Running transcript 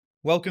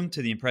Welcome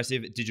to the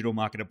Impressive Digital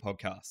Marketer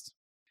Podcast.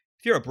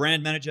 If you're a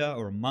brand manager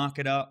or a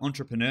marketer,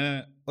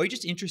 entrepreneur, or you're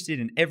just interested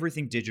in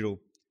everything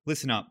digital,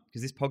 listen up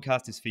because this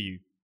podcast is for you.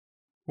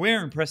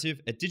 We're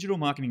Impressive, a digital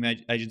marketing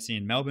agency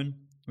in Melbourne.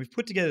 We've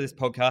put together this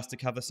podcast to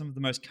cover some of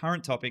the most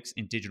current topics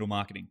in digital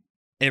marketing.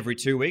 Every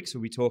 2 weeks,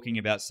 we'll be talking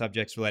about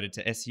subjects related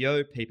to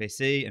SEO,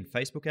 PPC, and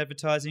Facebook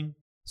advertising.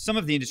 Some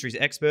of the industry's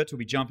experts will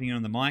be jumping in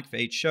on the mic for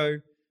each show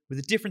with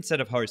a different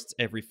set of hosts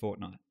every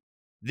fortnight.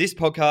 This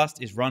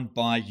podcast is run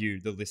by you,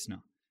 the listener.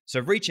 So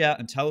reach out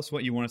and tell us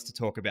what you want us to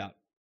talk about.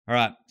 All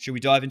right, should we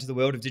dive into the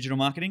world of digital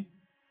marketing?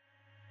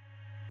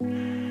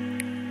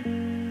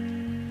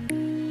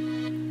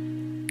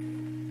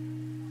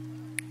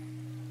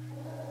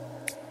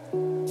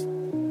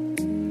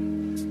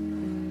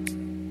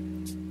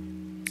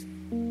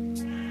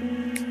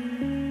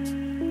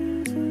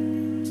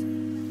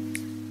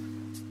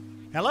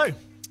 Hello,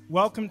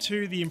 welcome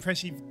to the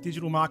Impressive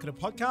Digital Marketer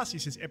Podcast.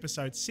 This is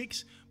episode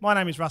 6. My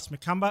name is Russ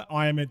McCumber.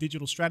 I am a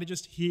digital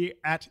strategist here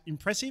at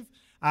Impressive.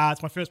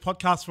 It's my first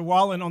podcast for a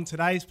while, and on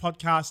today's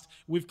podcast,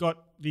 we've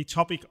got the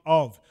topic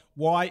of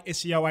why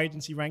SEO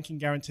agency ranking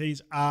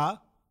guarantees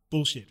are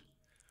bullshit.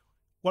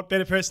 What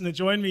better person to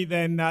join me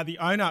than the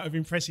owner of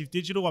Impressive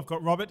Digital? I've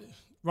got Robert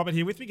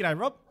here with me. G'day,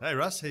 Rob. Hey,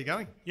 Russ. How you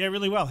going? Yeah,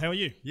 really well. How are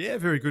you? Yeah,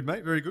 very good,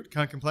 mate. Very good.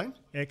 Can't complain.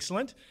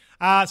 Excellent.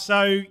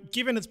 So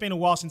given it's been a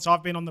while since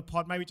I've been on the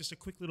pod, maybe just a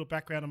quick little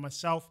background on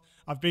myself.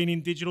 I've been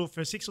in digital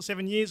for 6 or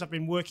 7 years. I've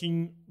been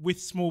working with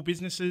small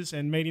businesses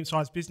and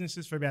medium-sized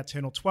businesses for about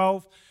 10 or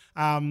 12.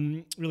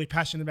 Really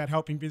passionate about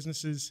helping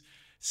businesses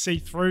see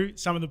through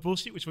some of the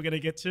bullshit, which we're going to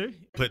get to.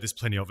 There's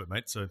plenty of it,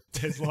 mate. So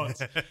There's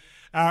lots.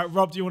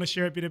 Rob, do you want to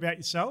share a bit about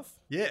yourself?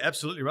 Yeah,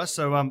 absolutely, Russ.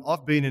 So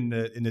I've been in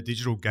the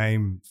digital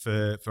game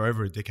for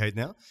over a decade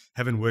now,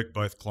 having worked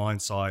both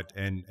client side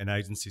and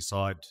agency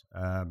side.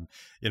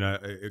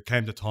 It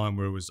came to a time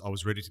where I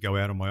was ready to go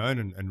out on my own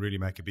and really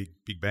make a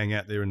big bang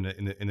out there in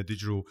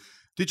the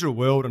digital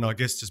world, and I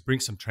guess just bring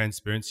some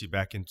transparency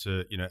back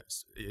into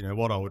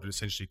what I would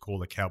essentially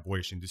call a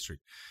cowboyish industry.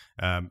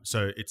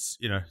 So it's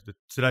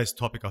today's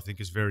topic I think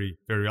is very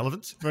very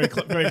relevant, Very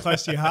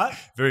close to your heart.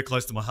 Very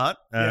close to my heart,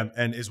 Yeah.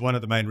 and is one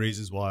of the main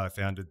reasons why I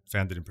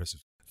founded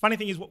Impressive. Funny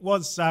thing is, we're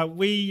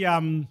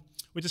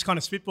just kind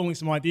of spitballing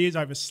some ideas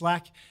over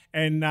Slack,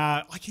 and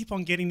I keep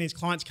on getting these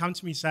clients come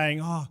to me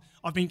saying, "Oh,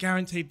 I've been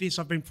guaranteed this,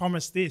 I've been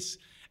promised this,"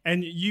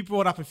 and you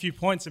brought up a few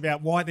points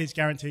about why these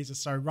guarantees are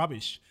so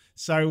rubbish.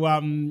 So,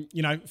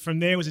 from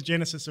there was a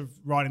genesis of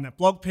writing that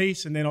blog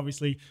piece, and then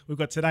obviously we've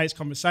got today's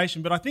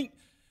conversation. But I think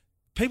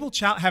people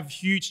have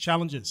huge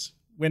challenges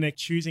when they're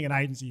choosing an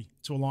agency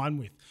to align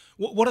with.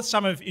 What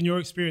are in your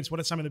experience, what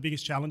are some of the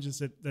biggest challenges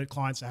that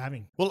clients are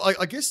having? Well,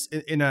 I guess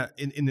in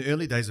the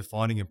early days of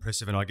finding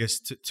Impressive, and I guess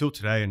till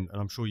today, and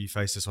I'm sure you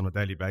face this on a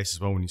daily basis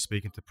as well when you're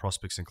speaking to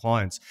prospects and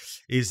clients,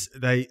 is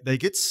they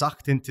get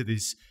sucked into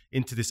this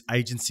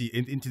agency,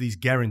 into these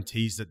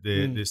guarantees that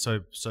they're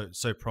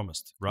so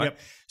promised, right? Yep.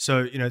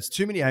 So it's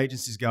too many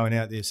agencies going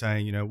out there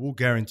saying, we'll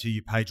guarantee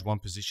you page 1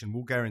 position,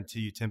 we'll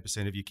guarantee you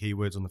 10% of your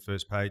keywords on the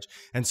first page,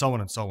 and so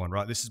on and so on,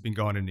 right? This has been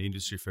going in the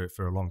industry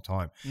for a long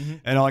time,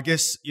 and I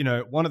guess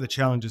one of the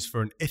challenges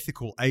for an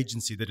ethical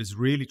agency that is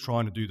really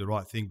trying to do the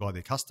right thing by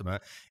their customer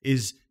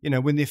is,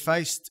 when they're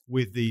faced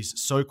with these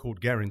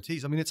so-called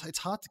guarantees, I mean, it's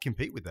hard to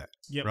compete with that,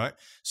 Yep. right?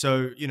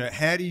 So,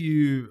 how do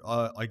you,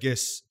 I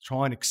guess,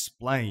 try and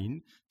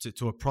explain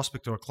to a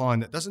prospect or a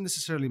client that doesn't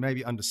necessarily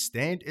maybe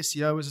understand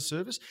SEO as a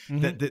service,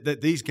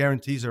 that these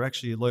guarantees are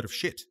actually a load of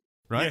shit,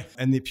 right? Yeah.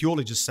 And they're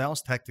purely just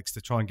sales tactics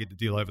to try and get the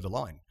deal over the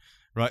line.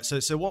 Right.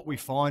 So what we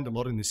find a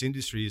lot in this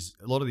industry is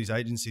a lot of these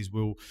agencies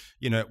will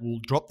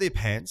drop their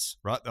pants,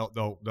 right?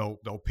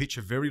 They'll pitch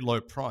a very low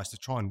price to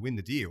try and win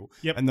the deal.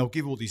 Yep. And they'll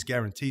give all these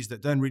guarantees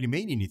that don't really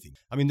mean anything.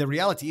 I mean, the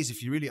reality is,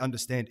 if you really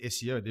understand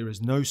SEO, there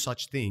is no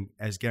such thing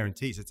as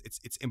guarantees.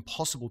 It's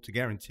impossible to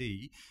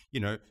guarantee,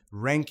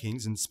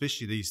 rankings, and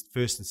especially these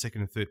first and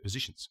second and third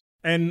positions.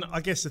 And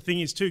I guess the thing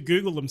is too,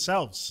 Google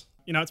themselves,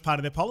 it's part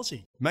of their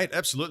policy. Mate,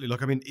 absolutely.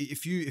 Look, I mean,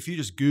 if you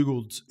just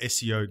Googled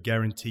SEO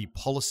guarantee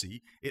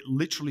policy, it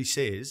literally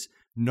says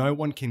no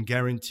one can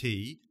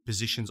guarantee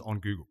positions on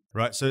Google,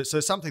 right? So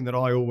something that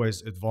I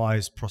always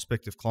advise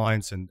prospective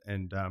clients and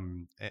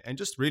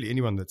just really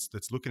anyone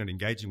that's looking at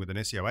engaging with an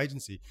SEO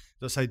agency,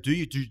 they'll say, do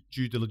your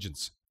due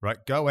diligence, right?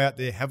 Go out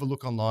there, have a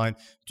look online,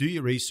 do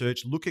your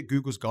research, look at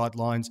Google's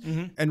guidelines,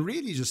 and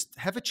really just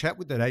have a chat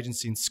with that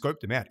agency and scope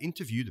them out,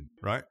 interview them,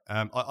 right?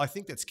 I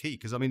think that's key,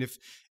 because I mean,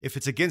 if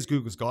it's against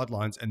Google's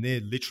guidelines and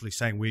they're literally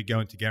saying we're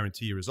going to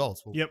guarantee your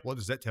results, well, What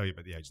does that tell you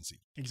about the agency?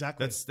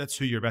 Exactly. That's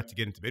who you're about to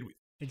get into bed with.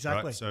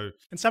 Exactly. Right? So,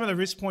 and some of the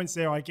risk points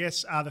there, I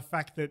guess, are the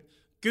fact that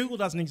Google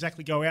doesn't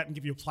exactly go out and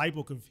give you a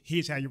playbook of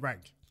here's how you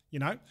rank,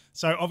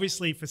 So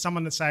obviously for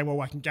someone to say,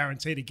 well, I can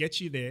guarantee to get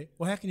you there,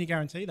 well, how can you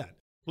guarantee that?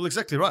 Well,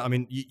 exactly right. I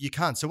mean, you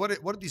can't. So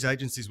what these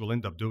agencies will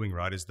end up doing,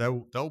 right, is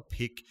they'll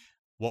pick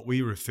what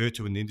we refer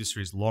to in the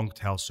industry as long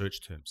tail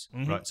search terms,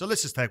 right? So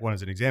let's just take one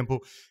as an example.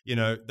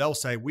 They'll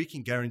say, we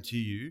can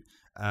guarantee you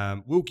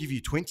we'll give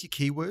you 20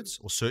 keywords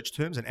or search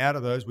terms, and out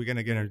of those, we're going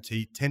to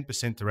guarantee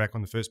 10% to rank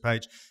on the first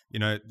page. You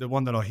know, the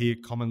one that I hear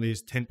commonly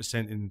is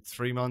 10% in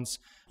 3 months,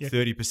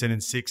 30%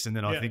 in 6, and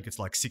then I think it's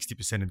like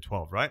 60% in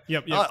 12, right?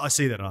 Yep. I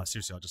see that, and I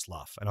just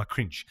laugh and I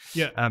cringe.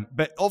 Yeah.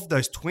 But of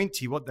those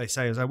 20, what they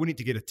say is, we need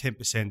to get a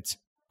 10%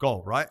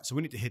 goal, right? So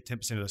we need to hit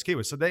 10% of those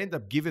keywords. So they end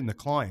up giving the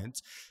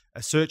client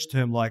a search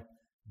term like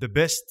the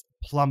best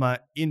plumber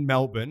in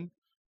Melbourne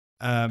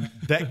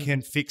that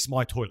can fix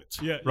my toilet,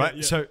 right?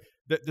 Yeah. So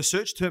the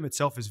search term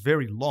itself is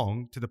very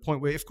long to the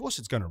point where, of course,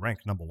 it's going to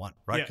rank number one,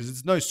 right? Because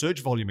there's no search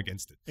volume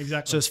against it.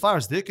 Exactly. So as far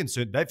as they're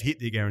concerned, they've hit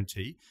their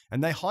guarantee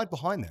and they hide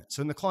behind that.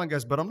 So then the client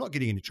goes, but I'm not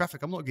getting any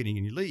traffic. I'm not getting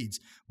any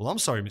leads. Well, I'm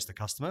sorry, Mr.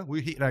 Customer.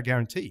 We hit our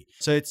guarantee.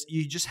 So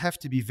you just have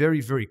to be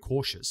very, very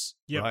cautious,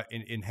 right,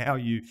 in how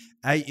you,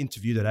 A,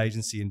 interview that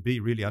agency, and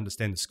B, really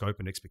understand the scope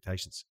and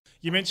expectations.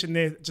 You mentioned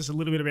there just a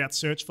little bit about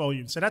search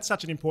volume. So that's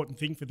such an important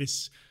thing for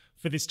this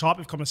type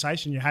of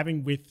conversation you're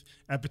having with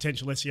a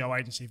potential SEO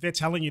agency. If they're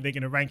telling you they're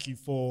going to rank you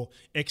for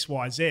X,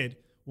 Y, Z,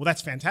 well,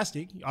 that's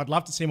fantastic. I'd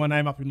love to see my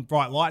name up in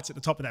bright lights at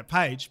the top of that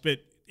page, but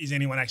is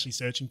anyone actually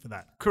searching for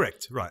that?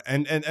 Correct, right.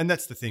 And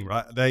that's the thing,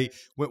 right?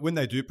 When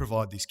they do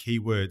provide these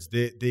keywords,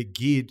 they're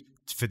geared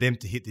for them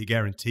to hit their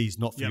guarantees,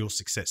 not for your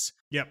success.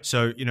 Yep.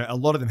 So, a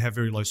lot of them have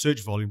very low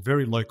search volume,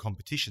 very low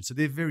competition. So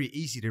they're very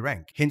easy to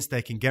rank. Hence,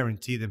 they can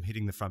guarantee them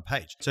hitting the front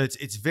page. So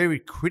it's very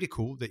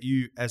critical that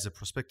you, as a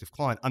prospective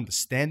client,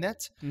 understand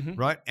that,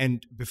 right?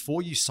 And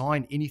before you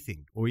sign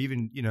anything or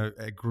even,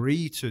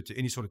 agree to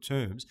any sort of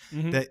terms,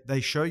 that they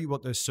show you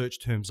what those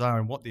search terms are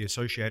and what the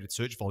associated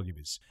search volume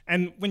is.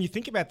 And when you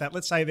think about that,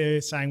 let's say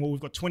they're saying, well,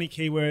 we've got 20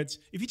 keywords.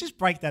 If you just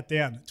break that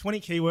down, 20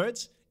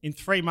 keywords, in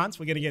 3 months,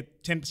 we're going to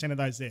get 10% of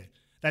those there.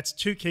 That's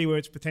 2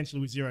 keywords potentially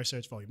with 0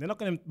 search volume. They're not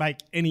going to make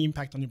any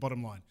impact on your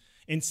bottom line.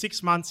 In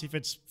 6 months, if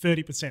it's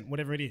 30%,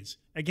 whatever it is,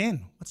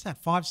 again, what's that,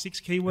 5,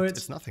 6 keywords?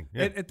 It's nothing.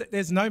 Yeah.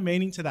 There's no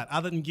meaning to that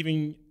other than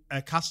giving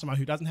a customer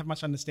who doesn't have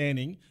much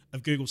understanding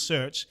of Google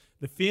search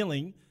the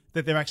feeling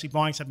that they're actually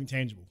buying something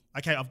tangible.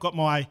 Okay, I've got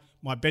my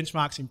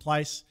benchmarks in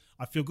place.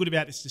 I feel good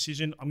about this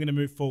decision. I'm going to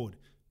move forward.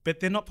 But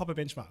they're not proper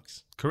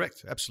benchmarks.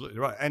 Correct. Absolutely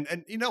right.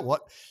 And you know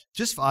what?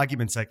 Just for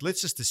argument's sake,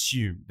 let's just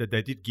assume that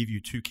they did give you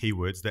 2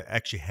 keywords that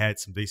actually had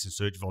some decent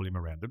search volume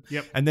around them.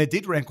 Yep. And they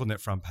did rank on that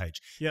front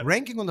page. Yep.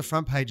 Ranking on the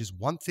front page is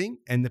one thing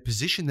and the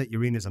position that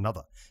you're in is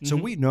another. So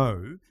we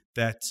know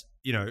that,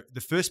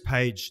 the first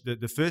page,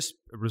 the first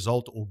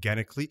result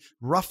organically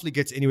roughly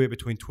gets anywhere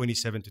between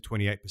 27 to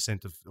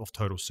 28% of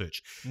total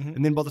search.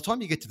 And then by the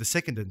time you get to the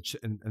second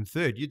and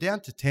third, you're down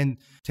to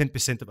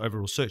 10% of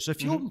overall search. So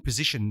if you're in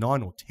position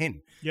 9 or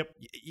 10,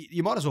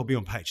 you might as well be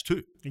on page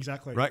 2.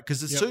 Exactly. Right? Because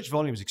the search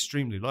volume is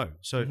extremely low.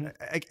 So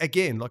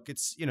again, like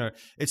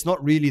it's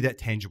not really that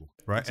tangible,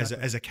 right?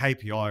 Exactly. As a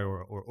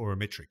KPI or a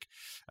metric.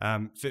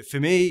 For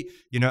me,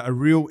 a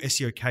real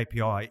SEO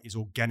KPI is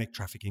organic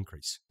traffic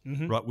increase,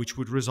 right? Which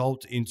would result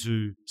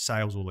into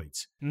sales or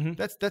leads.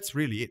 That's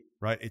really it,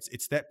 right?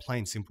 It's that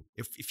plain simple.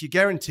 If you're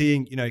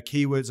guaranteeing,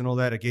 keywords and all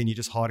that, again, you're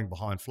just hiding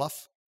behind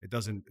fluff. It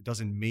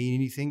doesn't mean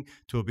anything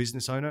to a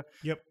business owner.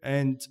 Yep.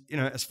 And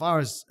as far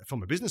as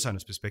from a business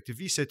owner's perspective,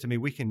 you said to me,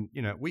 we can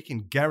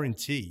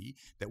guarantee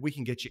that we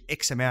can get you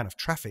X amount of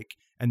traffic,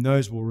 and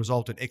those will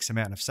result in X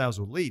amount of sales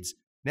or leads.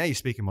 Now you're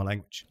speaking my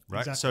language,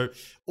 right? Exactly. So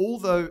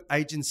although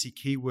agency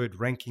keyword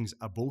rankings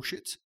are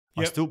bullshit,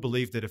 I still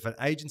believe that if an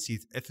agency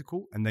is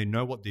ethical and they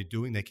know what they're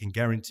doing, they can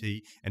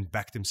guarantee and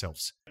back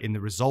themselves in the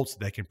results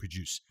they can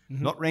produce.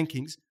 Not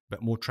rankings,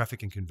 but more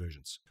traffic and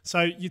conversions.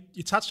 So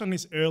you touched on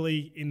this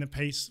early in the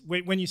piece.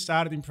 When you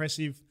started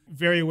Impressive,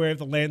 very aware of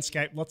the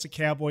landscape, lots of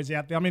cowboys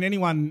out there. I mean,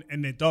 anyone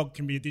and their dog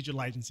can be a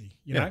digital agency,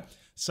 you know?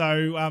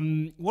 So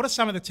what are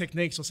some of the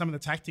techniques or some of the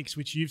tactics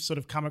which you've sort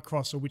of come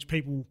across or which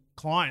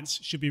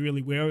clients should be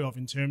really wary of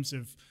in terms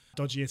of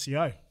dodgy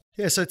SEO?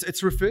 Yeah, so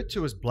it's referred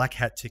to as black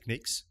hat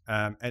techniques.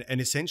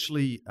 And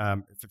essentially,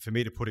 for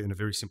me to put it in a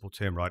very simple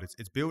term, right,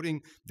 it's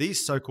building,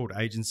 these so-called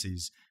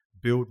agencies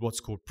build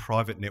what's called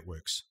private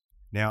networks.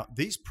 Now,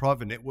 these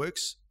private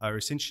networks are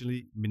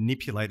essentially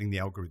manipulating the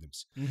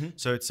algorithms.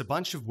 So it's a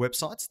bunch of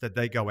websites that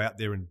they go out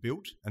there and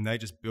build, and they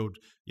just build,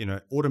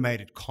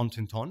 automated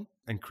content on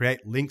and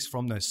create links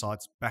from those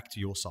sites back to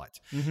your site.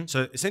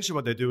 So essentially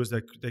what they do is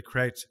they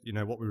create,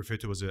 what we refer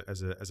to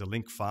as a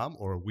link farm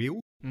or a wheel.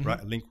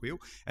 Right, a link wheel,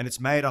 and it's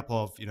made up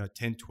of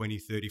 10, 20,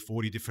 30,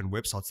 40 different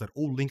websites that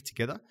all link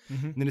together.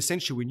 And then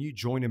essentially when you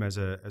join them as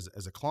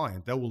a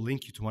client, they will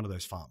link you to one of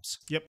those farms.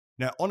 Yep.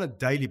 Now, on a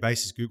daily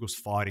basis, Google's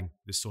fighting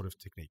this sort of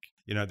technique.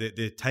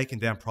 They're taking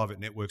down private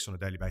networks on a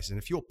daily basis. And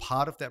if you're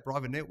part of that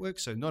private network,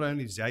 so not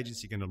only is the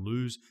agency going to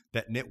lose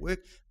that network,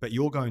 but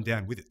you're going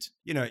down with it.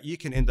 You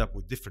can end up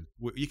with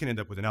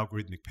an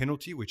algorithmic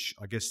penalty, which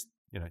I guess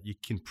you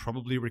can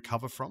probably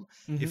recover from.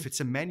 If it's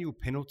a manual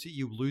penalty,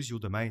 you lose your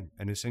domain,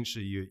 and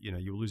essentially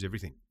you'll lose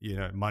everything,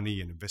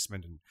 money and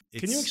investment. And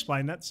can you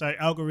explain that? So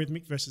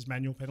algorithmic versus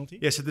manual penalty?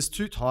 Yeah, so there's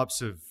 2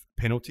 types of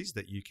penalties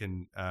that you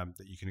can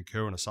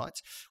incur on a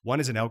site. One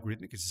is an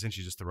algorithmic. It's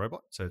essentially just a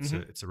robot. So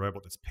it's a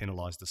robot that's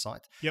penalized the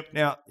site. Yep.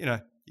 Now,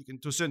 you can,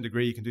 to a certain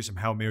degree, you can do some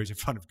Hail Marys in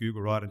front of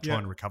Google, right, and try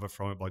and recover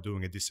from it by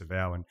doing a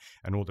disavow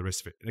and all the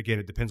rest of it. And again,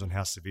 it depends on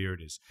how severe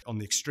it is. On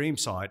the extreme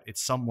side,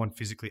 it's someone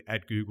physically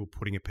at Google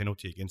putting a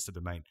penalty against the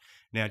domain.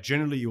 Now,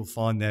 generally, you'll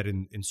find that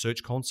in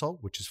Search Console,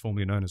 which is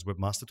formerly known as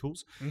Webmaster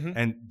Tools,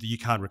 and you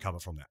can't recover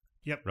from that.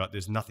 Yep. Right.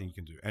 There's nothing you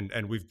can do.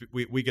 And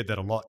we get that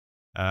a lot.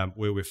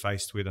 Where we're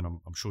faced with, and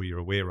I'm sure you're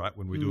aware, right,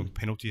 when we're doing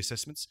penalty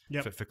assessments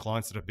for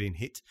clients that have been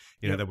hit,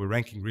 that we're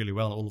ranking really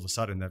well, and all of a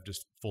sudden they've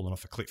just fallen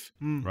off a cliff,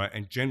 right?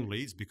 And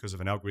generally it's because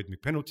of an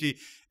algorithmic penalty,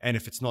 and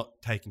if it's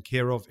not taken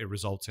care of, it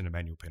results in a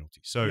manual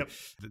penalty. So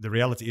the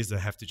reality is they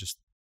have to just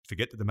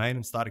forget the domain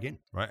and start again,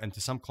 right? And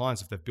to some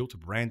clients, if they've built a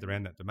brand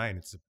around that domain,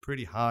 it's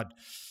pretty hard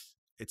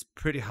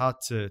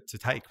to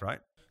take, right?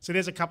 So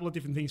there's a couple of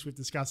different things we've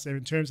discussed there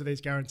in terms of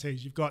these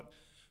guarantees. You've got,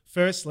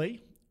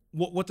 firstly,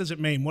 what does it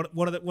mean?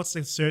 What's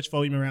the search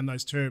volume around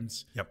those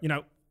terms?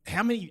 Yep.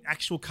 How many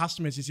actual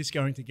customers is this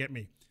going to get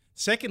me?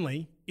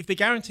 Secondly, if the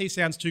guarantee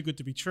sounds too good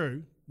to be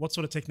true, what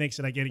sort of techniques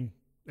are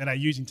they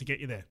using to get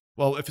you there?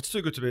 Well, if it's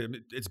too good to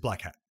be, it's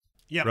black hat.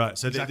 Yeah, right.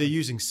 So exactly. they're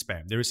using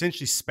spam. They're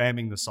essentially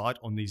spamming the site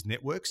on these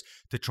networks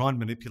to try and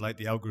manipulate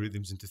the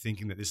algorithms into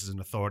thinking that this is an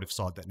authoritative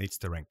site that needs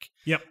to rank.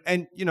 Yep.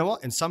 And you know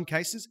what? In some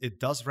cases,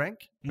 it does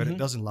rank, but it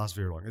doesn't last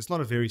very long. It's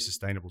not a very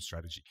sustainable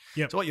strategy.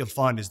 Yep. So what you'll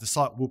find is the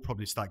site will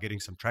probably start getting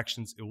some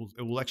tractions.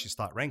 It will actually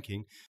start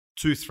ranking.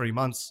 2-3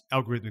 months,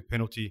 algorithmic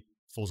penalty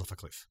falls off a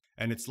cliff.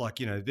 And it's like,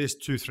 there's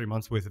 2-3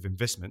 months worth of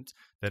investment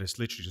that is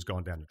literally just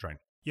gone down the drain.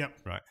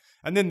 Yep. Right.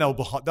 And then they'll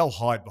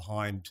hide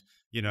behind,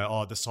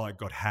 the site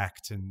got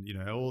hacked and,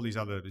 all these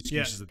other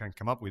excuses that they can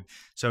come up with.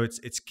 So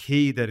it's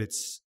key that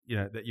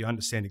that you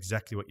understand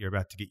exactly what you're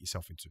about to get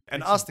yourself into.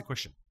 And ask the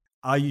question,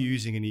 are you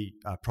using any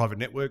private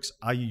networks?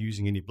 Are you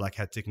using any black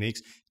hat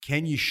techniques?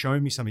 Can you show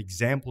me some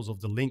examples of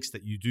the links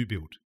that you do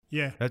build?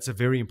 Yeah. That's a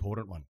very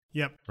important one.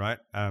 Yep. Right.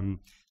 And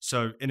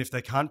if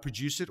they can't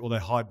produce it or they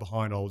hide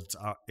behind,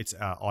 it's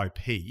our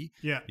IP,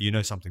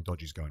 something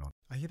dodgy is going on.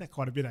 I hear that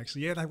quite a bit,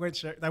 actually. Yeah,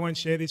 they won't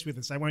share this with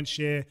us. They won't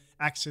share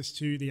access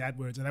to the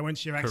AdWords, and they won't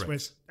share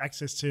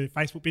access to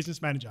Facebook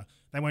Business Manager.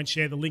 They won't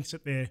share the links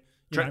that they're...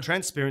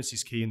 Transparency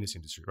is key in this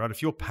industry, right?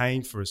 If you're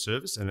paying for a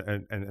service and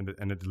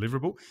a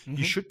deliverable,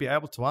 you should be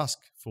able to ask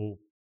for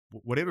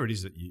whatever it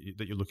is that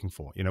you're looking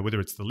for, whether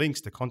it's the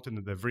links, the content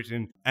that they've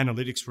written,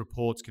 analytics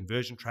reports,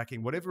 conversion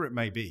tracking, whatever it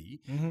may be,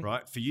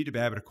 right? For you to be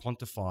able to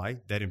quantify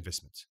that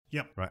investment.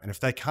 Yep. Right. And if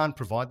they can't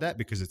provide that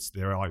because it's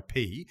their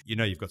IP,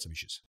 you've got some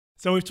issues.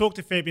 So we've talked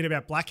a fair bit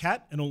about black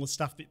hat and all the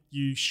stuff that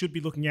you should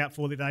be looking out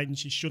for that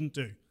agencies shouldn't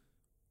do.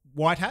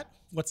 White hat,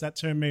 what's that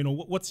term mean?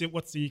 Or what's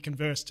the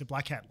converse to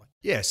black hat?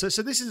 Yeah. So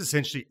this is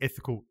essentially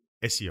ethical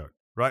SEO.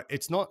 Right,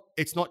 it's not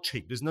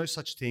cheap. There's no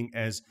such thing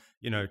as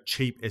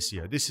cheap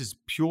SEO. This is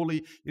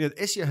purely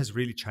SEO has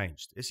really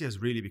changed. SEO has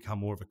really become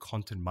more of a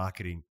content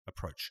marketing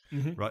approach,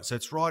 right? So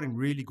it's writing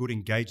really good,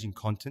 engaging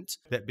content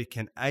that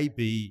can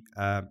be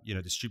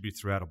distributed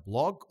throughout a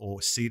blog or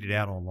seeded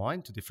out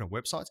online to different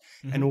websites,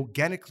 and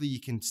organically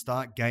you can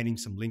start gaining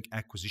some link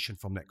acquisition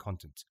from that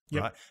content,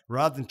 right?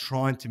 Rather than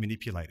trying to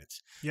manipulate it.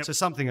 Yep. So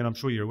something, and I'm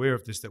sure you're aware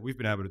of this, that we've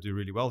been able to do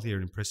really well here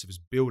at Impressive is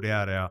build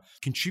out our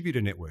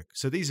contributor network.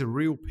 So these are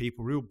real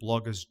people, real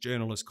bloggers,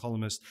 journalists,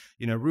 columnists,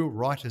 real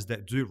writers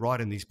that do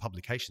write in these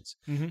publications.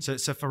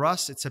 So for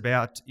us, it's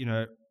about,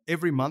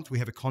 every month we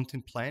have a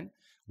content plan,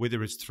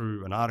 whether it's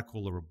through an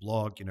article or a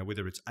blog,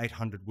 whether it's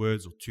 800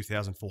 words or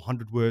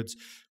 2,400 words,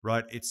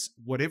 right? It's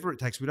whatever it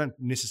takes. We don't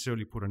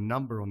necessarily put a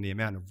number on the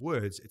amount of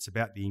words. It's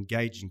about the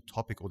engaging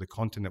topic or the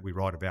content that we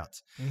write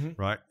about,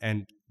 right?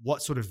 And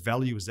what sort of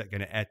value is that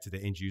going to add to the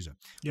end user?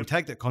 We'll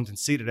take that content,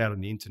 seed it out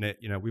on the internet.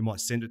 We might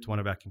send it to one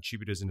of our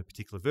contributors in a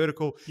particular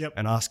vertical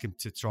and ask him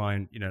to try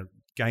and,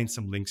 gain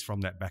some links from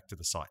that back to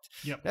the site.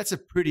 That's a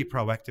pretty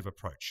proactive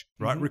approach,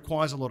 right?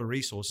 Requires a lot of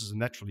resources, and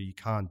naturally you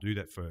can't do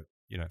that for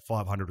 $500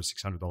 or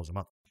 $600 a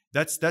month.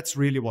 That's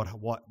really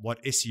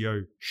what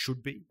SEO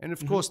should be, and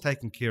of course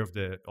taking care of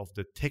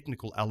the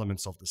technical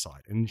elements of the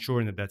site and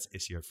ensuring that that's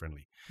SEO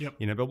friendly.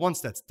 But once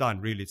that's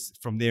done, really, it's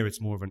from there. It's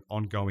more of an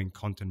ongoing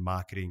content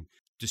marketing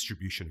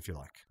distribution, if you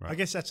like. Right? I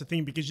guess that's the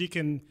thing, because you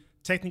can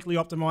technically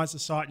optimize the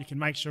site. You can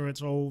make sure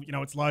it's all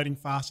it's loading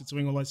fast. It's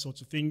doing all those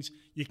sorts of things.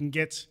 You can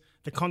get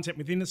the content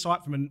within the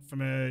site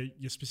from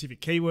your specific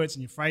keywords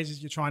and your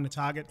phrases you're trying to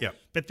target.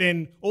 But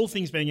then, all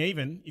things being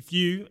even, if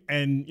you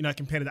and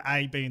competitor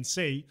A, B, and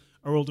C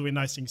are all doing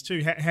those things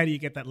too, how do you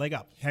get that leg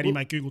up? How do you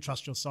make Google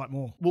trust your site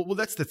more? Well,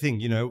 that's the thing.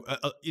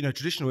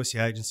 Traditional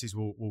SEO agencies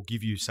will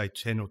give you, say,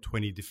 10 or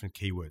 20 different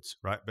keywords,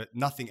 right? But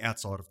nothing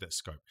outside of that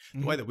scope.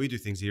 The way that we do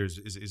things here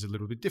is a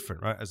little bit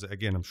different, right? As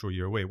again, I'm sure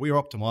you're aware, we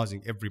are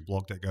optimizing every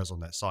blog that goes on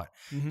that site.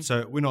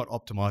 So we're not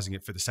optimizing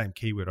it for the same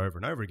keyword over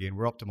and over again.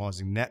 We're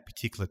optimizing that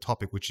particular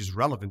topic, which is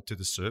relevant to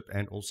the SERP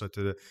and also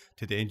to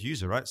the end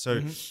user, right?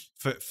 So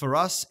for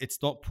us,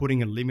 it's not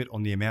putting a limit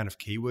on the amount of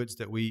keywords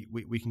that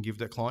we can give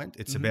the client.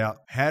 It's about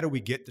how do we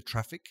get the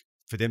traffic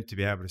for them to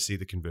be able to see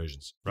the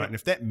conversions, right? Yep. And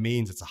if that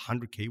means it's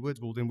 100 keywords,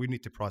 well, then we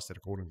need to price that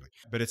accordingly.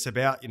 But it's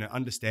about,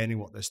 understanding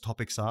what those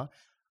topics are.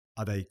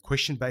 Are they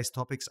question-based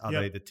topics? Are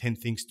Yep. they the 10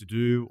 things to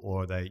do?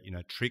 Or are they,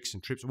 tricks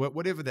and trips?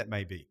 Whatever that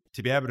may be.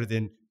 To be able to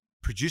then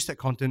produce that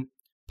content,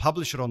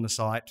 publish it on the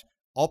site,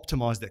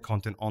 optimize that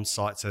content on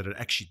site so that it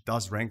actually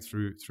does rank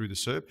through the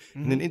SERP,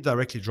 and then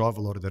indirectly drive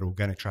a lot of that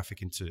organic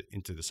traffic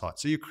into the site.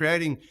 So you're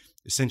creating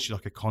essentially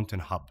like a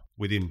content hub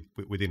within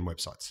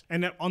websites.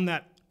 And on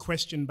that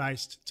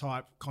question-based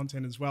type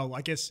content as well,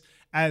 I guess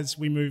as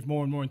we move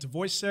more and more into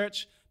voice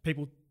search,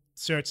 people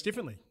search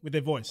differently with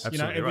their voice.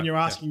 Absolutely And when right. you're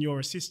asking your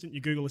assistant,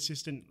 your Google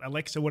Assistant,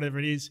 Alexa, whatever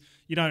it is,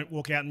 you don't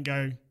walk out and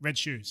go, red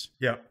shoes.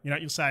 Yeah.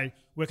 You'll say,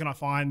 where can I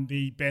find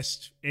the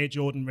best Air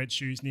Jordan red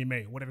shoes near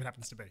me, or whatever it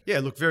happens to be. Yeah,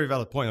 look, very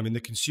valid point. I mean,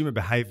 the consumer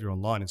behavior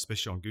online,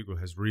 especially on Google,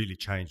 has really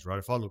changed, right?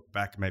 If I look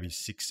back maybe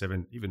 6,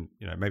 7, even,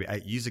 maybe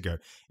 8 years ago,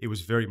 it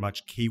was very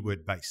much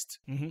keyword based,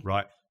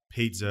 right?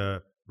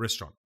 Pizza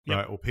restaurant, Yep.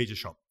 right? Or pizza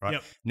shop, right?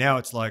 Yep. Now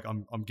it's like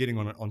I'm getting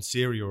on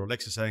Siri or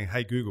Alexa saying,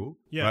 hey, Google,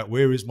 Yeah. right?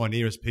 Where is my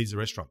nearest pizza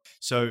restaurant?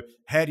 So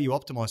how do you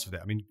optimize for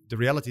that? I mean, the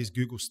reality is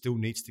Google still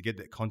needs to get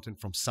that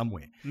content from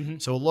somewhere.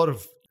 So a lot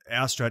of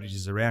our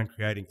strategies around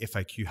creating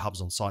FAQ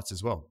hubs on sites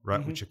as well,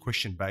 right? Which are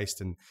question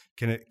based and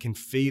can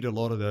feed a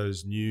lot of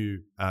those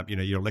new,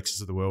 your Alexas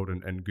of the world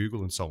and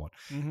Google and so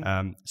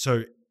on.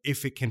 So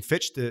if it can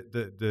fetch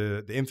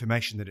the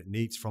information that it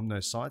needs from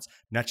those sites,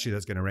 naturally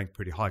that's going to rank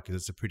pretty high because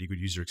it's a pretty good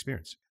user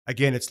experience.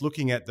 Again, it's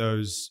looking at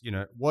those,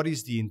 what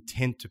is the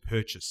intent to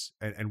purchase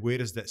and where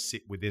does that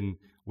sit within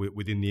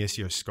the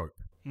SEO scope,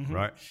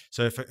 right?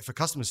 So if a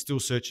customer is still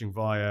searching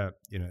via,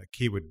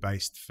 keyword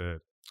based for,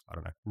 I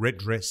don't know, red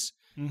dress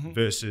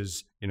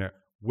versus,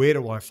 where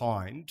do I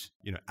find,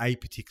 a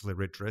particular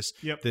red dress?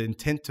 Yep. The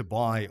intent to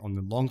buy on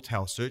the long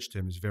tail search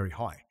term is very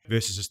high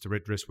versus just a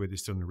red dress where they're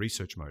still in the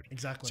research mode.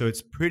 Exactly. So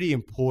it's pretty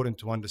important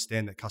to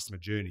understand that customer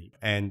journey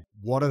and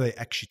what are they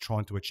actually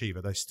trying to achieve?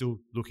 Are they still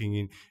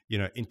looking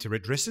into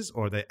red dresses,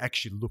 or are they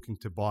actually looking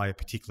to buy a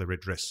particular red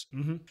dress?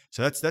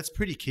 So that's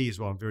pretty key as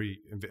well, and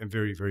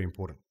very, very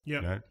important.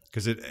 Yeah.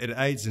 Because it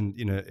aids and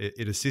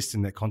it assists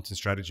in that content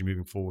strategy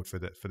moving forward for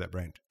that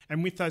brand.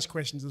 And with those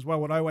questions as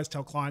well, what I always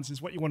tell clients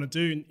is what you want to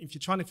do, and if you're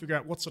trying to figure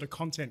out what sort of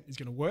content is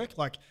going to work,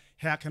 like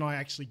how can I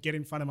actually get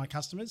in front of my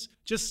customers,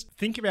 just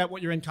think about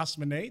what your end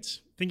customer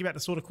needs, think about the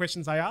sort of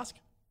questions they ask,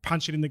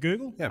 punch it in the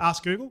Google,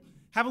 ask Google,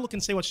 have a look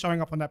and see what's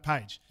showing up on that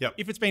page. Yep.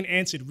 If it's been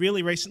answered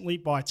really recently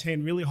by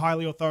 10 really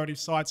highly authoritative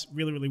sites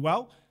really, really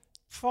well,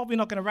 probably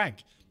not going to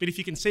rank. But if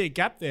you can see a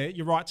gap there,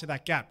 you're right to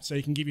that gap. So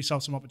you can give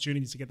yourself some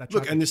opportunities to get that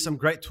traffic. Look, and there's some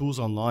great tools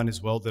online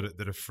as well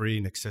that are free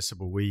and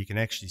accessible where you can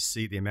actually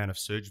see the amount of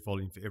search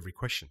volume for every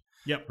question.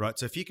 Yep. Right.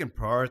 So if you can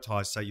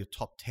prioritize, say, your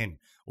top 10,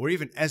 or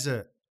even as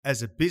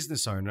a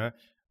business owner,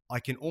 I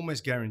can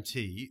almost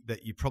guarantee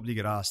that you probably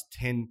get asked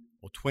 10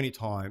 or 20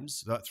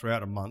 times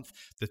throughout a month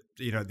that,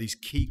 these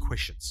key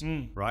questions,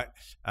 right?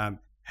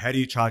 How do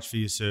you charge for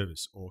your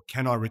service? Or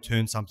can I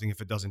return something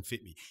if it doesn't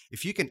fit me?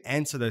 If you can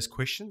answer those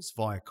questions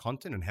via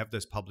content and have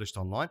those published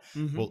online,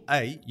 well,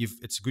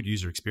 it's a good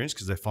user experience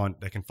because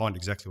they can find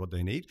exactly what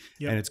they need,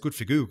 and it's good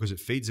for Google because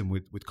it feeds them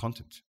with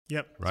content.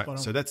 Yep. Right.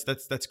 So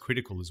that's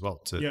critical as well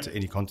to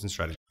any content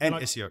strategy and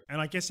SEO. And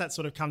I guess that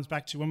sort of comes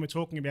back to when we're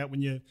talking about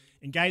when you're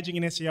engaging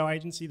an SEO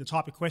agency, the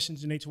type of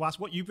questions you need to ask.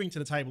 What you bring to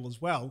the table as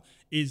well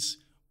is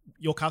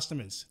your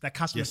customers, that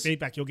customer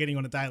feedback you're getting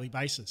on a daily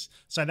basis.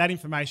 So that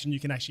information you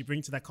can actually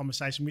bring to that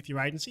conversation with your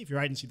agency. If your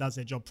agency does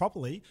their job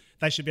properly,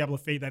 they should be able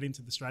to feed that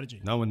into the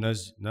strategy. No one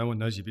knows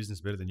your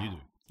business better than you do.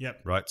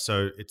 Yep. Right.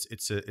 So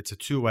it's a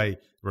two-way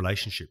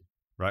relationship.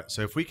 Right.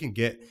 So if we can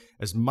get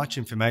as much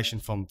information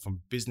from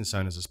business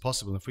owners as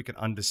possible, if we can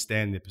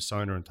understand their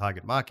persona and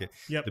target market,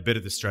 the better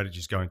the strategy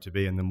is going to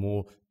be, and the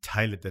more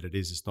tailored that it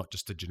is. It's not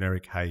just a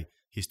generic, hey,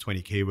 here's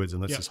 20 keywords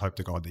and let's just hope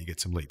to God that you get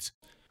some leads.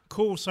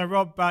 Cool. So,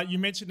 Rob, you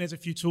mentioned there's a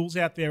few tools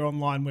out there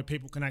online where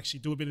people can actually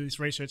do a bit of this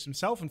research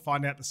themselves and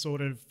find out the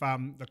sort of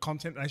the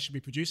content they should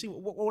be producing.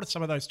 What are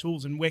some of those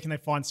tools, and where can they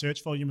find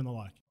search volume and the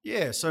like?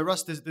 Yeah. So,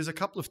 Russ, there's a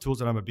couple of tools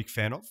that I'm a big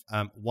fan of.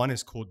 One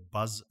is called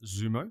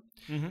BuzzSumo.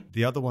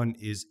 The other one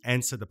is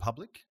Answer the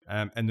Public.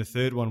 And the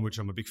third one, which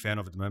I'm a big fan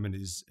of at the moment,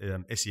 is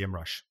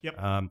SEMrush.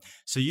 Yep.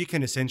 So you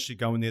can essentially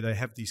go in there. They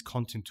have these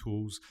content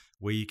tools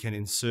where you can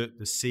insert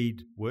the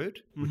seed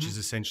word, which is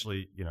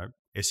essentially,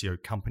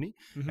 SEO company,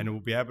 and it will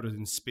be able to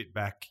then spit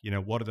back,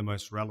 what are the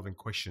most relevant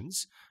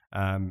questions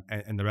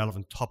and the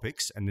relevant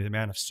topics and the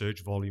amount of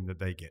search volume that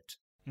they get.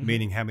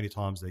 Meaning how many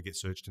times they get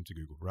searched into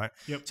Google, right?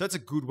 Yep. So that's a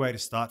good way to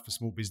start for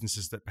small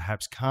businesses that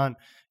perhaps can't,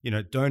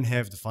 don't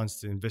have the funds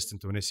to invest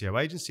into an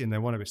SEO agency and they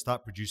want to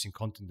start producing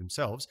content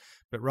themselves.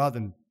 But rather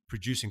than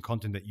producing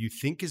content that you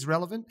think is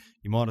relevant,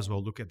 you might as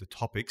well look at the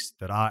topics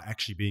that are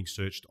actually being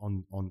searched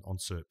on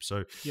SERP.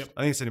 So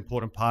I think it's an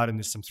important part, and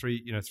there's some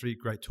three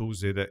great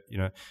tools there that,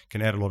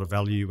 can add a lot of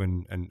value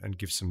and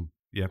give some,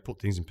 put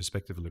things in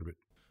perspective a little bit.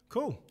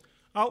 Cool.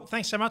 Oh,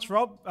 thanks so much,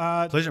 Rob.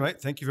 Pleasure, mate.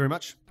 Thank you very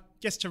much.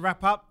 Just to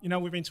wrap up,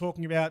 we've been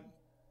talking about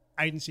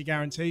agency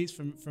guarantees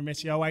from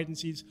SEO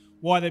agencies,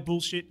 why they're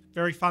bullshit.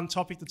 Very fun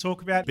topic to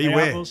talk about.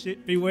 Beware. They are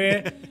bullshit.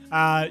 Beware.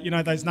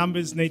 Those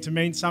numbers need to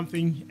mean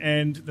something,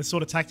 and the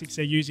sort of tactics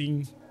they're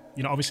using,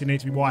 obviously need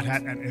to be white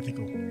hat and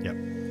ethical. Yep.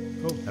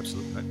 Cool.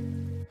 Absolutely, mate.